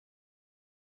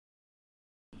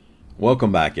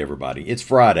Welcome back, everybody. It's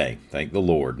Friday, thank the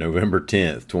Lord, November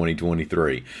 10th,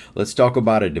 2023. Let's talk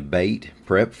about a debate,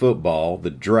 prep football, the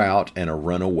drought, and a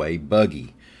runaway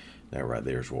buggy. That right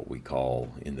there is what we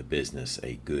call in the business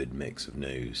a good mix of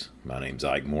news. My name's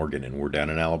Ike Morgan, and we're down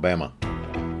in Alabama.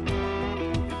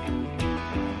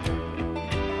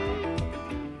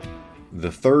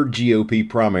 The third GOP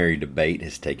primary debate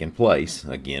has taken place,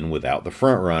 again without the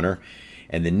frontrunner,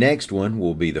 and the next one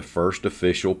will be the first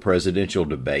official presidential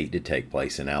debate to take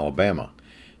place in Alabama.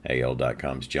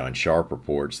 AL.com's John Sharp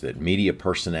reports that media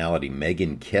personality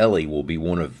Megyn Kelly will be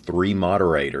one of three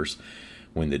moderators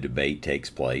when the debate takes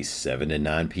place 7 to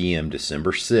 9 p.m.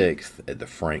 December 6th at the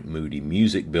Frank Moody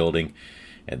Music Building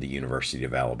at the University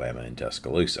of Alabama in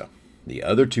Tuscaloosa. The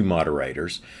other two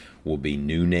moderators will be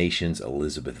New Nation's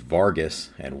Elizabeth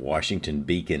Vargas and Washington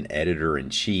Beacon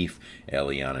editor-in-chief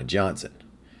Eliana Johnson.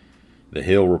 The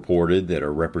Hill reported that a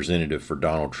representative for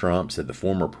Donald Trump said the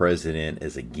former president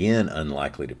is again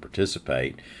unlikely to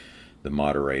participate. The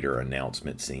moderator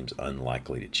announcement seems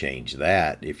unlikely to change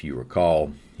that. If you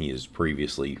recall, he has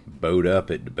previously bowed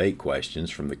up at debate questions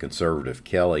from the conservative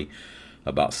Kelly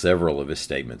about several of his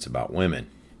statements about women.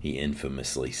 He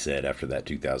infamously said after that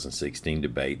 2016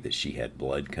 debate that she had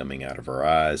blood coming out of her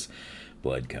eyes,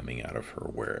 blood coming out of her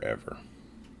wherever.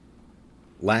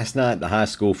 Last night, the high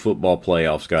school football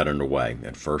playoffs got underway,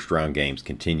 and first-round games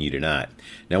continue tonight.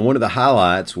 Now, one of the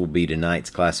highlights will be tonight's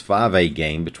Class 5A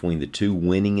game between the two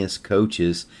winningest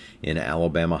coaches in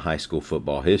Alabama high school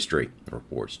football history,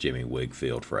 reports Jimmy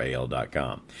Wigfield for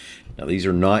AL.com. Now, these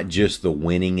are not just the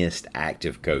winningest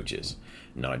active coaches,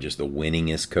 not just the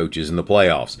winningest coaches in the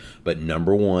playoffs, but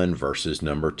number one versus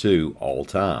number two all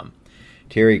time.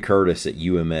 Terry Curtis at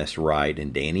UMS Wright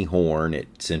and Danny Horn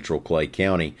at Central Clay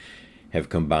County have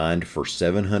combined for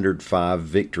 705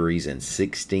 victories and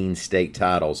 16 state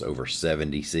titles over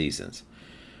 70 seasons.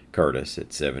 Curtis,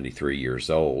 at 73 years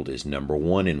old, is number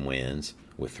one in wins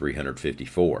with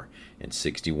 354, and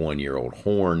 61-year-old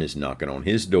Horn is knocking on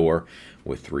his door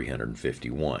with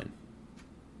 351.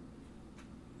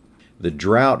 The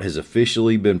drought has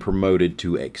officially been promoted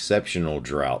to exceptional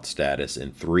drought status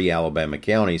in 3 Alabama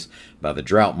counties by the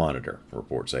Drought Monitor,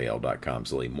 reports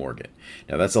AL.com's Lee Morgan.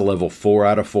 Now, that's a level 4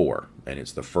 out of 4, and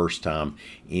it's the first time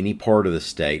any part of the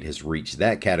state has reached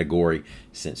that category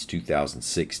since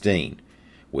 2016,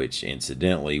 which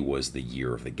incidentally was the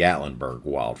year of the Gatlinburg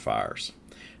wildfires.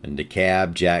 And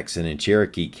DeKalb, Jackson, and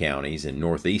Cherokee counties in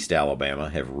northeast Alabama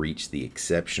have reached the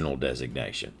exceptional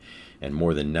designation, and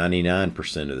more than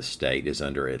 99% of the state is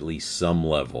under at least some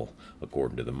level,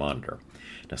 according to the monitor.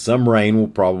 Now, some rain will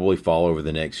probably fall over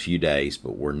the next few days,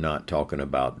 but we're not talking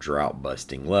about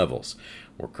drought-busting levels.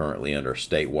 We're currently under a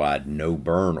statewide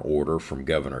no-burn order from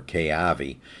Governor Kay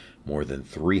Ivey. More than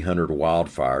 300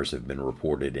 wildfires have been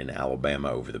reported in Alabama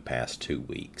over the past 2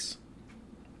 weeks.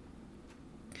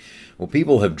 Well,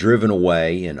 people have driven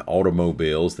away in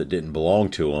automobiles that didn't belong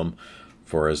to them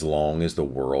for as long as the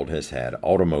world has had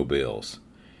automobiles.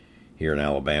 Here in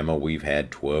Alabama, we've had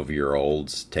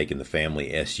 12-year-olds taking the family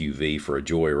SUV for a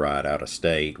joyride out of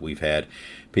state. We've had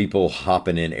people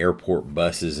hopping in airport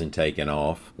buses and taking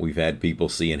off. We've had people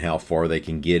seeing how far they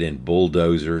can get in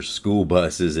bulldozers, school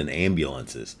buses, and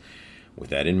ambulances. With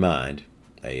that in mind,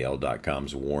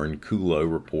 AL.com's Warren Kulo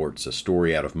reports a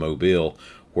story out of Mobile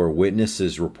where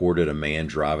witnesses reported a man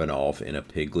driving off in a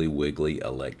Piggly Wiggly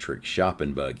electric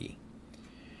shopping buggy.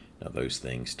 Now, those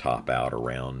things top out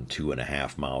around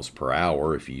 2.5 miles per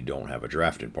hour if you don't have a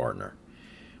drafting partner.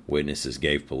 Witnesses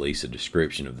gave police a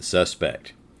description of the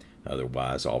suspect.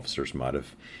 Otherwise, officers might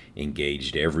have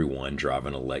engaged everyone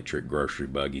driving electric grocery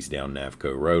buggies down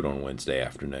Navco Road on Wednesday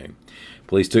afternoon.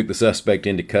 Police took the suspect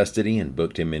into custody and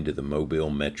booked him into the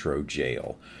Mobile Metro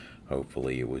Jail.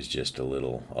 Hopefully it was just a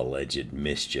little alleged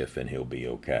mischief and he'll be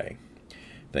okay.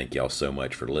 Thank y'all so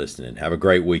much for listening. Have a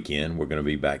great weekend. We're going to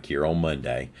be back here on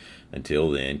Monday.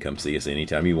 Until then, come see us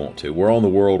anytime you want to. We're on the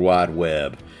World Wide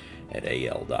Web at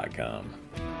AL.com.